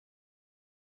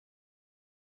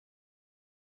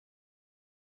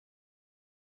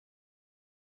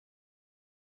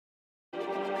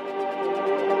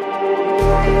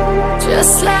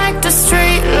like the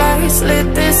street lights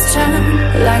lit this town,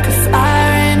 like a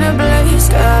fire in a blaze,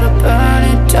 gotta burn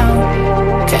it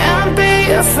down. Can't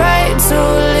be afraid to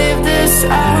leave this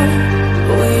out.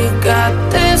 We got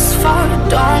this far,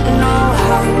 don't know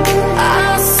how.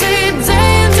 I see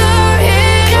danger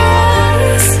in your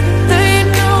eyes. They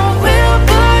know we'll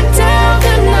burn down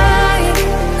the night.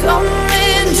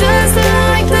 Coming just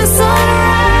like the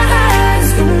sunrise.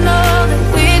 You know that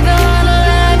we're gonna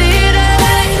let it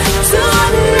rain.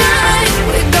 Tonight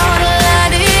we're gonna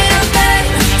let it rain.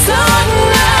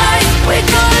 Tonight we're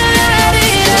gonna let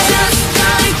it rain. Just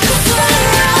like the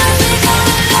sunrise, we're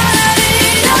gonna let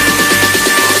it rain.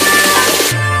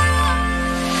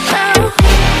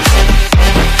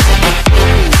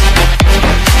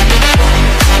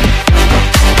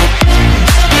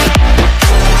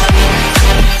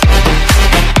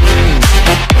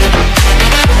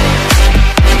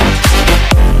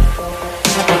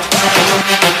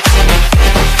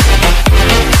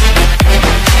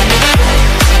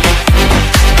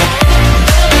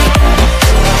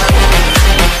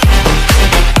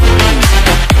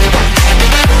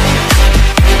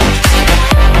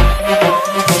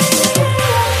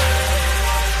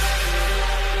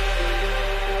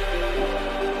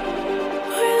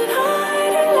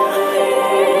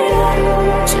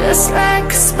 Just like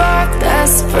a spark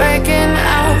that's breaking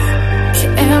out.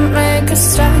 Can't make a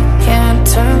stop, can't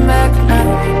turn back now.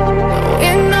 We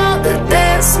know that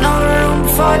there's no room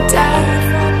for doubt.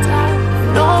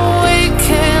 No, we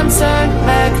can't turn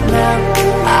back now.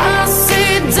 I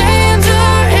see danger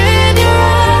in your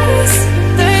eyes.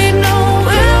 They know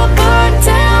we'll burn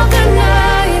down the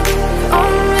night.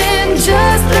 Coming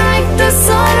just like the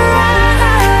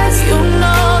sunrise. You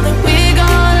know that we're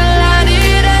gonna let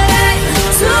it rain.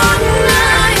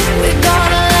 Tonight we're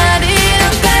gonna let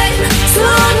it rain.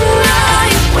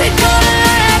 Tonight we're gonna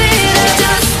let it rain.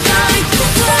 Just like the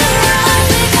sunrise,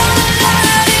 we're gonna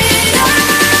let it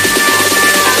rain.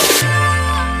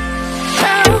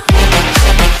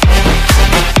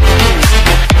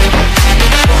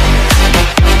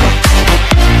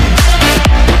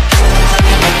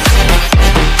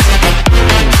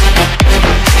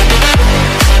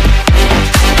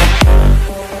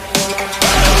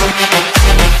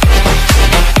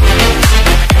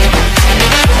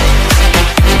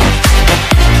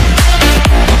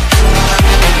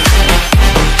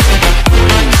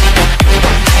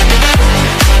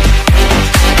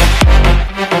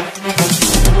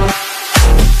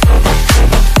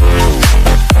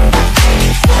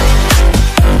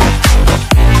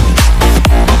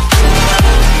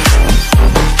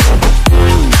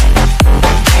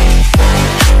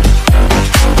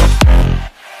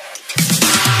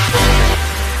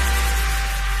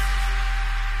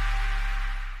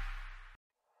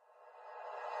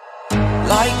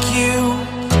 Like you,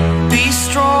 be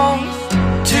strong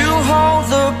to hold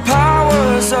the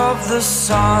powers of the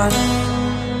sun.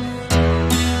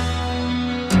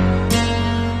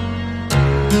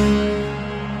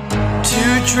 To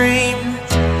dream,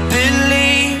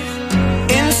 believe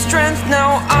in strength.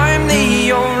 Now I'm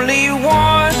the only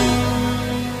one,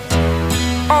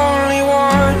 only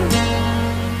one.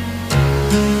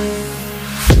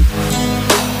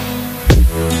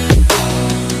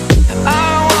 I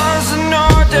was an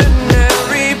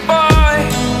ordinary boy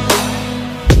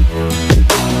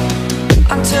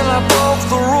until I broke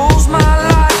the rules. My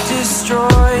life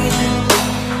destroyed,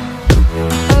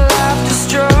 life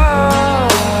destroyed.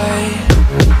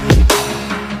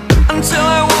 Until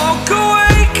I woke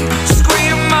awake,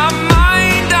 scream my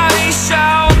mind, I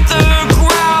shout, the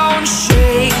ground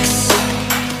shakes.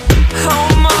 How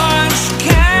much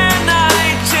can I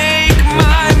take?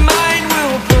 My mind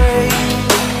will break.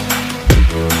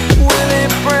 Will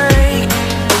it break?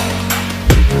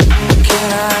 Can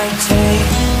I take?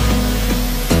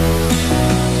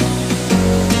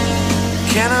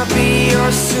 Can I be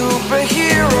your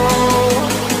superhero?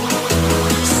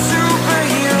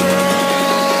 Superhero.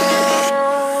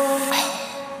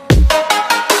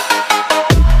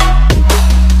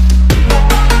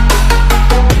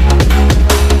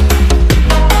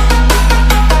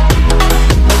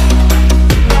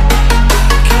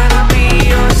 Can I be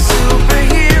your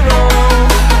superhero?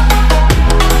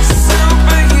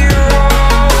 Superhero.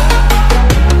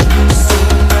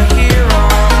 Superhero.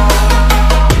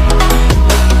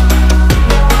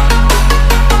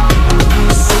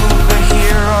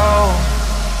 Superhero.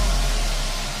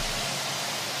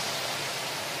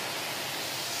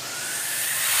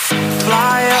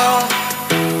 Fly up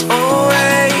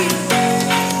away.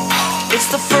 It's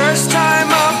the first time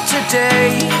of today.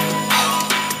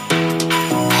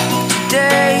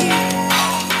 Today.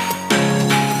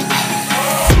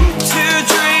 To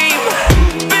dream.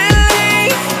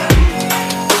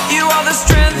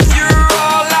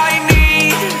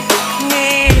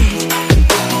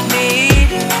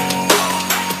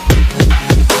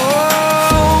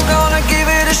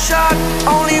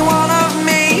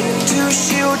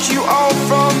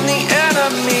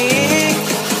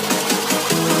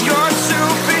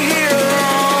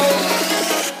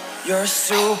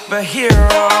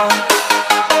 superhero.